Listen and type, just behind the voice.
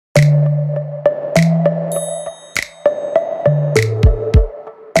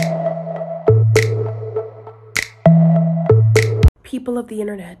people of the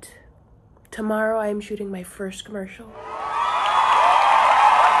internet, tomorrow I am shooting my first commercial.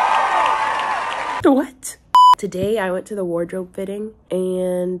 What? Today I went to the wardrobe fitting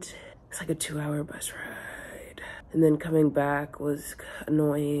and it's like a 2-hour bus ride. And then coming back was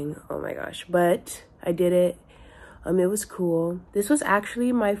annoying. Oh my gosh. But I did it. It was cool. This was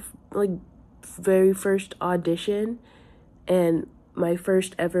actually my very first audition and my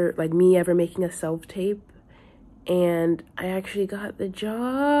first ever, me ever making a self-tape. And I actually got the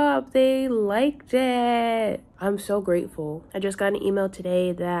job. They liked it. I'm so grateful. I just got an email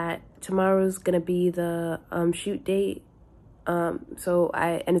today that tomorrow's gonna be the shoot date. And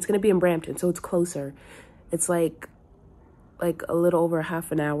it's gonna be in Brampton, so it's closer. It's like a little over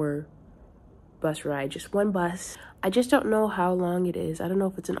half an hour bus ride, just one bus. I just don't know how long it is. I don't know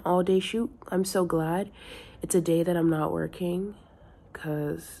if it's an all-day shoot. I'm so glad it's a day that I'm not working,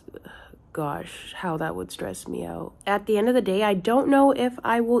 because gosh, how that would stress me out. At the end of the day, I don't know if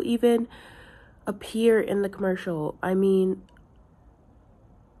I will even appear in the commercial. I mean,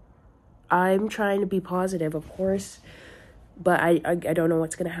 I'm trying to be positive, of course, but I don't know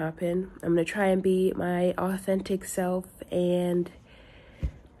what's gonna happen. I'm gonna try and be my authentic self, and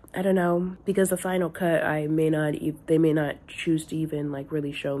I don't know, because the final cut, they may not choose to even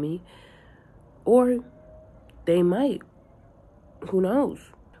really show me, or they might. Who knows?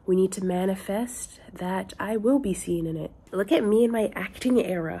 We need to manifest that I will be seen in it. Look at me in my acting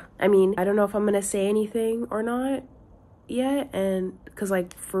era. I mean, I don't know if I'm gonna say anything or not yet, and because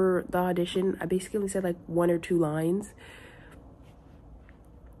for the audition, I basically said 1 or 2 lines.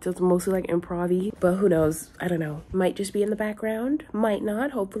 So it's mostly improv-y, but who knows? I don't know. Might just be in the background, might not,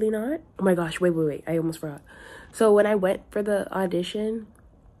 hopefully not. Oh my gosh, wait, I almost forgot. So when I went for the audition,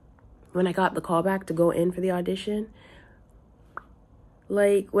 when I got the call back to go in for the audition,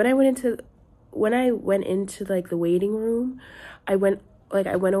 when I went into the waiting room, I went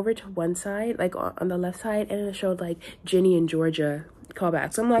over to one side, on the left side, and it showed Ginny and Georgia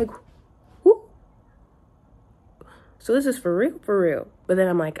callbacks. I'm like, whoo. So this is for real. But then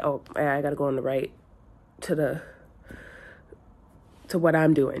I'm like, oh, I gotta go on the right to what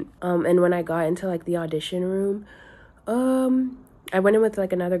I'm doing. And when I got into the audition room, I went in with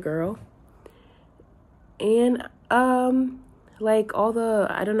another girl, and all the,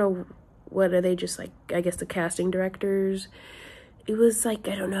 I don't know, what are they, just I guess the casting directors. It was I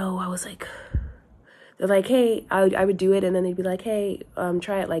don't know, I was they're like, hey, I would do it, and then they'd be like, hey,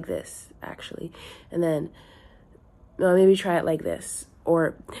 try it like this, actually. And then, no, maybe try it like this,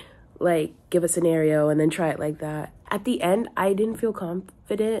 or give a scenario and then try it like that. At the end, I didn't feel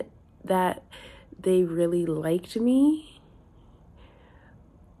confident that they really liked me,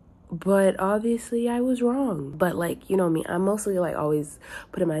 but obviously I was wrong. But you know me, I'm mostly always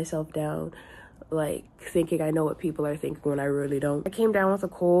putting myself down, thinking I know what people are thinking when I really don't. I came down with a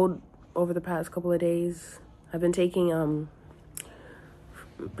cold over the past couple of days. I've been taking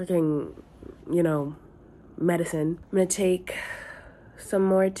freaking, medicine. I'm gonna take some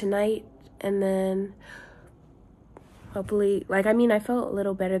more tonight, and then hopefully, I felt a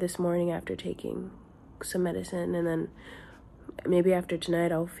little better this morning after taking some medicine, and then maybe after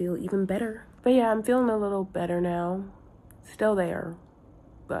tonight I'll feel even better. But yeah, I'm feeling a little better now. Still there,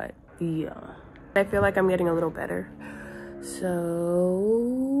 but yeah, I feel like I'm getting a little better. So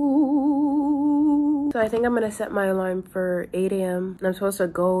I think I'm gonna set my alarm for 8 a.m. and I'm supposed to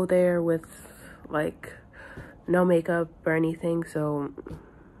go there with no makeup or anything, so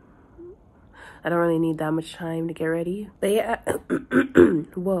I don't really need that much time to get ready. But yeah,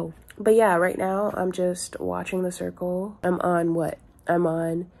 whoa. But yeah, right now I'm just watching The Circle. I'm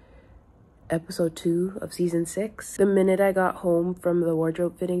on episode 2 of season 6. The minute I got home from the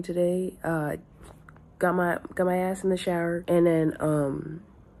wardrobe fitting today, got my ass in the shower, and then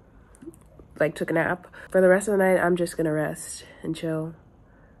took a nap. For the rest of the night, I'm just gonna rest and chill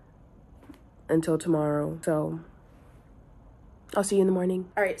until tomorrow. So I'll see you in the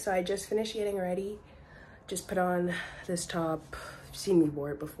morning. All right, so I just finished getting ready. Just put on this top. You've seen me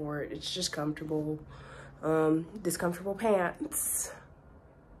wear it before. It's just comfortable. This comfortable pants.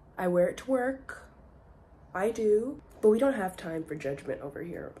 I wear it to work. I do. But we don't have time for judgment over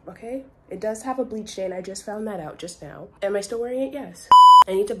here, okay? It does have a bleach stain. I just found that out just now. Am I still wearing it? Yes.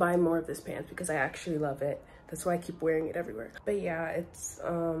 I need to buy more of this pants because I actually love it. That's why I keep wearing it everywhere. But yeah, it's,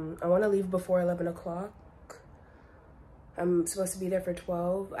 I want to leave before 11 o'clock. I'm supposed to be there for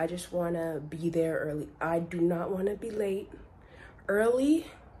 12. I just want to be there early. I do not want to be late. Early,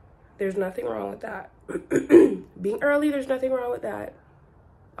 there's nothing wrong with that. Being early, there's nothing wrong with that.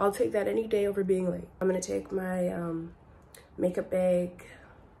 I'll take that any day over being late. I'm going to take my makeup bag,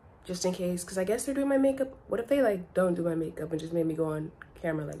 just in case, because I guess they're doing my makeup. What if they like don't do my makeup and just made me go on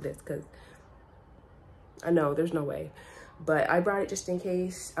camera like this? Because I know there's no way, but I brought it just in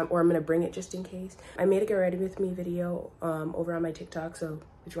case, or I'm gonna bring it just in case. I made a get ready with me video over on my TikTok, so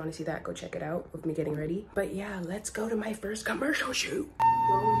if you want to see that, go check it out with me getting ready. But yeah, let's go to my first commercial shoot.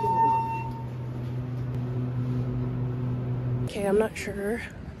 Okay, I'm not sure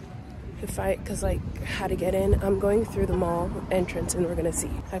if cause like how to get in. I'm going through the mall entrance and we're gonna see.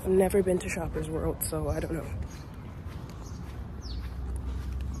 I've never been to Shoppers World, so I don't know.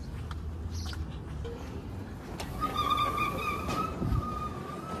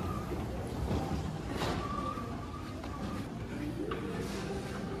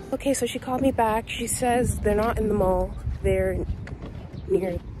 Okay, so she called me back. She says they're not in the mall. They're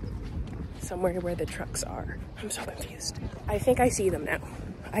near somewhere where the trucks are. I'm so confused. I think I see them now.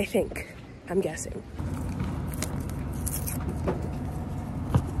 I think. I'm guessing.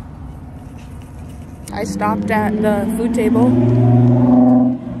 I stopped at the food table.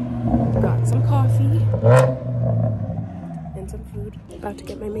 Got some coffee. And some food. About to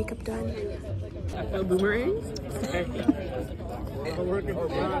get my makeup done. Boomerangs?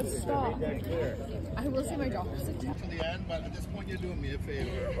 Stop. I will see my doctor. To the end, but at this point you're doing me a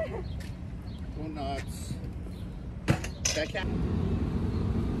favor. Go nuts.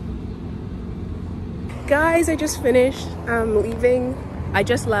 Guys, I just finished. I'm leaving. I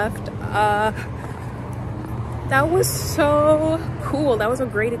just left. That was so cool. That was a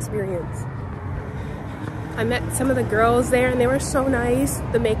great experience. I met some of the girls there and they were so nice.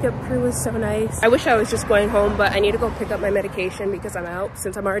 The makeup crew was so nice. I wish I was just going home, but I need to go pick up my medication because I'm out.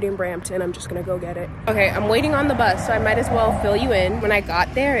 Since I'm already in Brampton, I'm just gonna go get it. Okay, I'm waiting on the bus, so I might as well fill you in. When I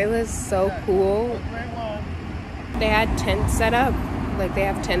got there, it was so cool. They had tents set up. Like, they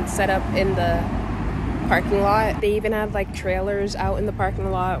have tents set up in the parking lot. They even had like trailers out in the parking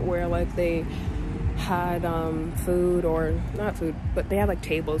lot where like they had food, or not food, but they had like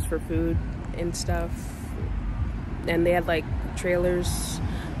tables for food and stuff. And they had like trailers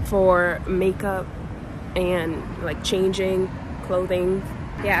for makeup and like changing clothing.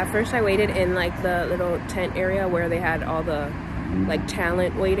 Yeah, at first I waited in like the little tent area where they had all the like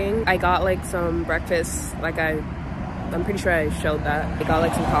talent waiting. I got like some breakfast, like I'm pretty sure I showed that. I got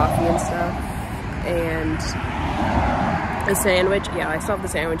like some coffee and stuff and a sandwich. Yeah, I still have the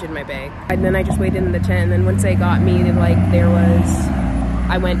sandwich in my bag. And then I just waited in the tent, and then once they got me, like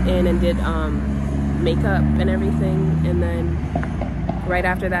I went in and did makeup and everything, and then right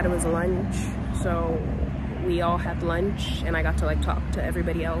after that it was lunch, so we all had lunch and I got to like talk to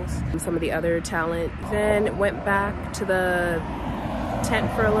everybody else and some of the other talent. Then went back to the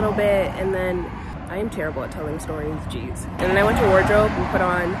tent for a little bit, and then I am terrible at telling stories, jeez. And then I went to wardrobe and put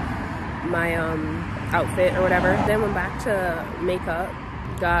on my outfit or whatever, then went back to makeup,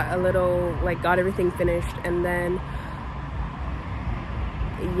 got everything finished, and then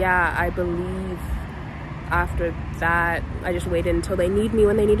yeah, I believe after that I just waited until they need me.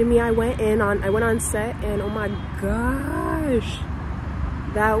 When they needed me, I went on set, and oh my gosh,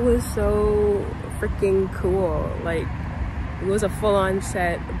 that was so freaking cool. Like, it was a full-on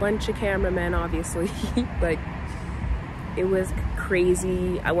set, a bunch of cameramen obviously. Like, it was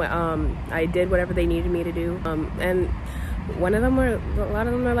crazy. I did whatever they needed me to do, and a lot of them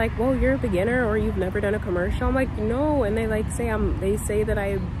are like, well, you're a beginner or you've never done a commercial. I'm like, no. And they like they say that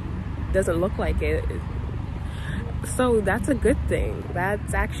I doesn't look like it. So that's a good thing.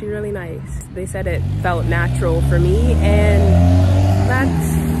 That's actually really nice. They said it felt natural for me, and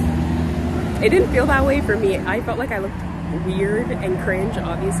it didn't feel that way for me. I felt like I looked weird and cringe,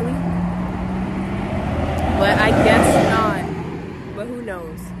 obviously. But I guess not. But who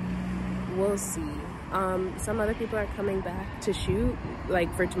knows? We'll see. Some other people are coming back to shoot,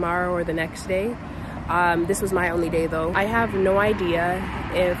 like for tomorrow or the next day. This was my only day though. I have no idea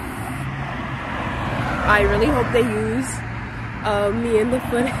if, I really hope they use me in the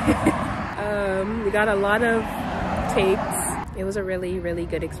footage. We got a lot of takes. It was a really, really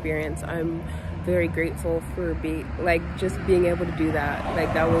good experience. I'm very grateful for just being able to do that.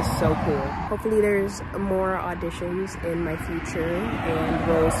 Like, that was so cool. Hopefully there's more auditions in my future and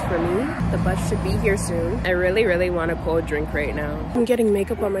roles for me. The bus should be here soon. I really, really want a cold drink right now. I'm getting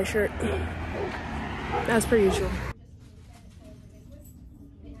makeup on my shirt as per usual.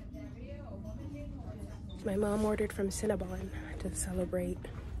 My mom ordered from Cinnabon to celebrate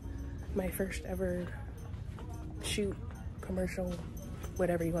my first ever shoot, commercial,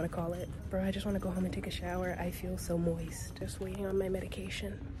 whatever you want to call it. Bro, I just want to go home and take a shower. I feel so moist. Just waiting on my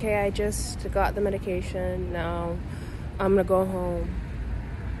medication. Okay, I just got the medication. Now I'm gonna go home.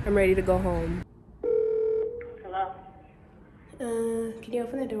 I'm ready to go home. Hello? Can you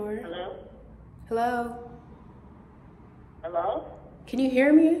open the door? Hello? Hello? Hello? Can you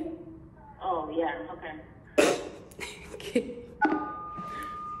hear me? Oh, yeah, okay.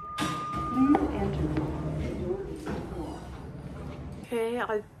 Okay,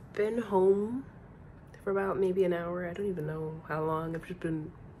 I've been home for about maybe an hour. I don't even know how long. I've just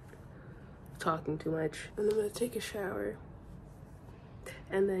been talking too much. And I'm gonna take a shower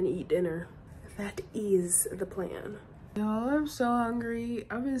and then eat dinner. That is the plan. Yo, I'm so hungry.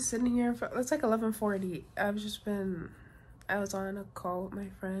 I've been sitting here for, it's like 11:40. I was on a call with my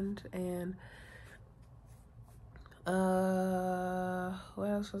friend and what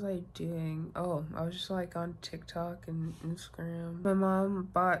else was I doing? Oh, I was just like on TikTok and Instagram. My mom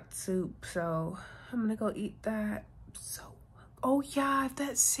bought soup, so I'm gonna go eat that. So, oh yeah, I have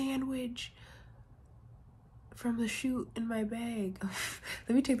that sandwich from the shoot in my bag.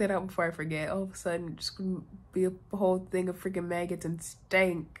 Let me take that out before I forget. All of a sudden, just gonna be a whole thing of freaking maggots and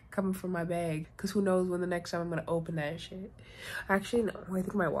stank coming from my bag. Cause who knows when the next time I'm gonna open that shit. Actually, no, I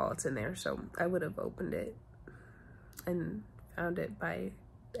think my wallet's in there, so I would have opened it and found it by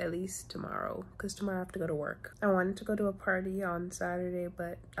at least tomorrow, because tomorrow I have to go to work. I wanted to go to a party on Saturday,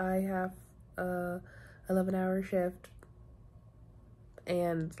 but I have a 11-hour shift,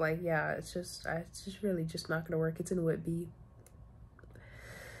 and like, yeah, it's just really just not gonna work. It's in Whitby.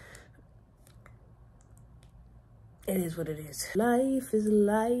 It is what it is. Life is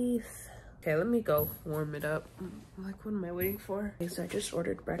life. Okay, let me go warm it up. Like, what am I waiting for? Okay, so I just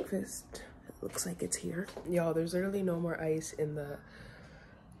ordered breakfast. Looks like it's here. Y'all, there's literally no more ice in the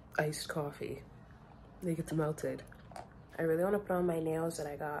iced coffee. Like, it's melted. I really want to put on my nails that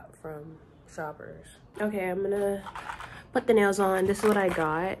I got from Shoppers. Okay, I'm gonna put the nails on. This is what I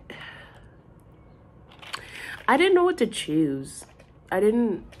got. I didn't know what to choose. I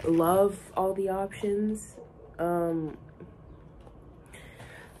didn't love all the options.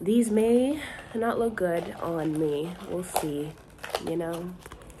 These may not look good on me. We'll see, you know.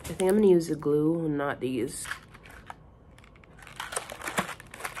 I think I'm gonna use the glue, not these.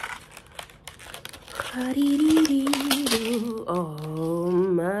 Oh,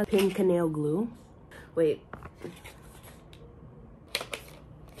 my pink nail glue. Wait.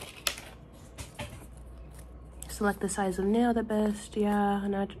 Select the size of nail the best. Yeah,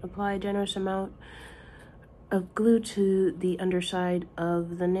 and apply a generous amount of glue to the underside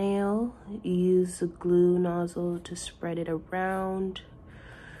of the nail. Use the glue nozzle to spread it around.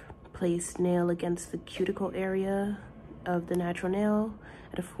 Place nail against the cuticle area of the natural nail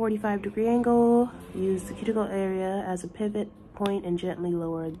at a 45-degree angle. Use the cuticle area as a pivot point and gently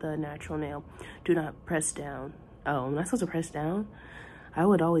lower the natural nail. Do not press down. Oh, am I supposed to press down? I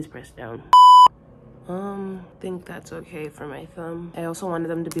would always press down. Think that's okay for my thumb. I also wanted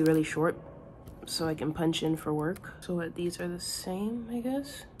them to be really short so I can punch in for work. So what, these are the same, I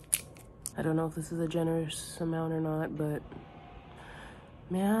guess? I don't know if this is a generous amount or not, but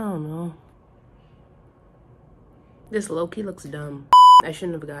man, I don't know. This low-key looks dumb. I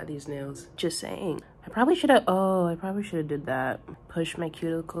shouldn't have got these nails. Just saying. I probably should have did that. Push my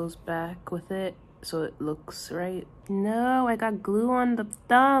cuticles back with it so it looks right. No, I got glue on the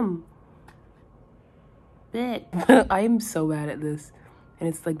thumb. Bit. I am so bad at this. And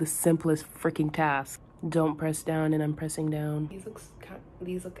it's like the simplest freaking task. Don't press down and I'm pressing down.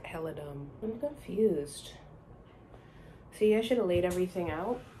 These look hella dumb. I'm confused. See, I should have laid everything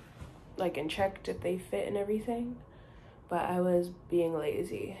out, like, and checked if they fit and everything. But I was being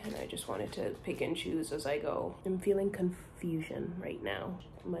lazy and I just wanted to pick and choose as I go. I'm feeling confusion right now.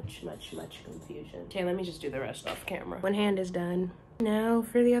 Much confusion. Okay, let me just do the rest off camera. One hand is done. Now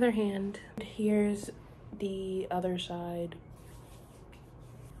for the other hand. Here's the other side.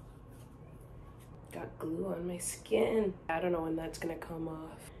 Got glue on my skin. I don't know when that's gonna come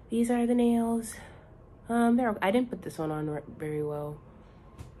off. These are the nails. I didn't put this one on very well.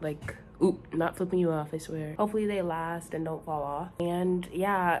 Like, oop, not flipping you off, I swear. Hopefully they last and don't fall off. And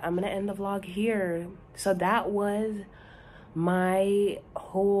yeah, I'm gonna end the vlog here. So that was my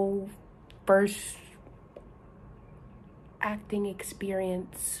whole first acting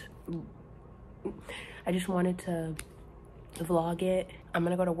experience. I just wanted to vlog it. I'm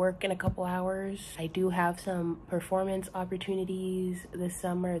gonna go to work in a couple hours. I do have some performance opportunities this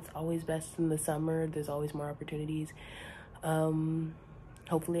summer. It's always best in the summer. There's always more opportunities.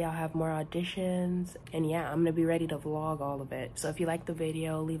 Hopefully I'll have more auditions. And yeah, I'm gonna be ready to vlog all of it. So if you like the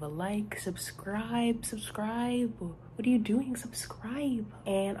video, leave a like, subscribe. What are you doing? Subscribe.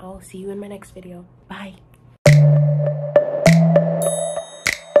 And I'll see you in my next video. Bye.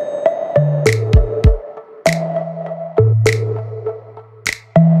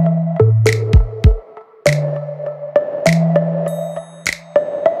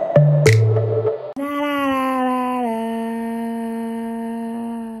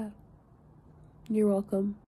 You're welcome.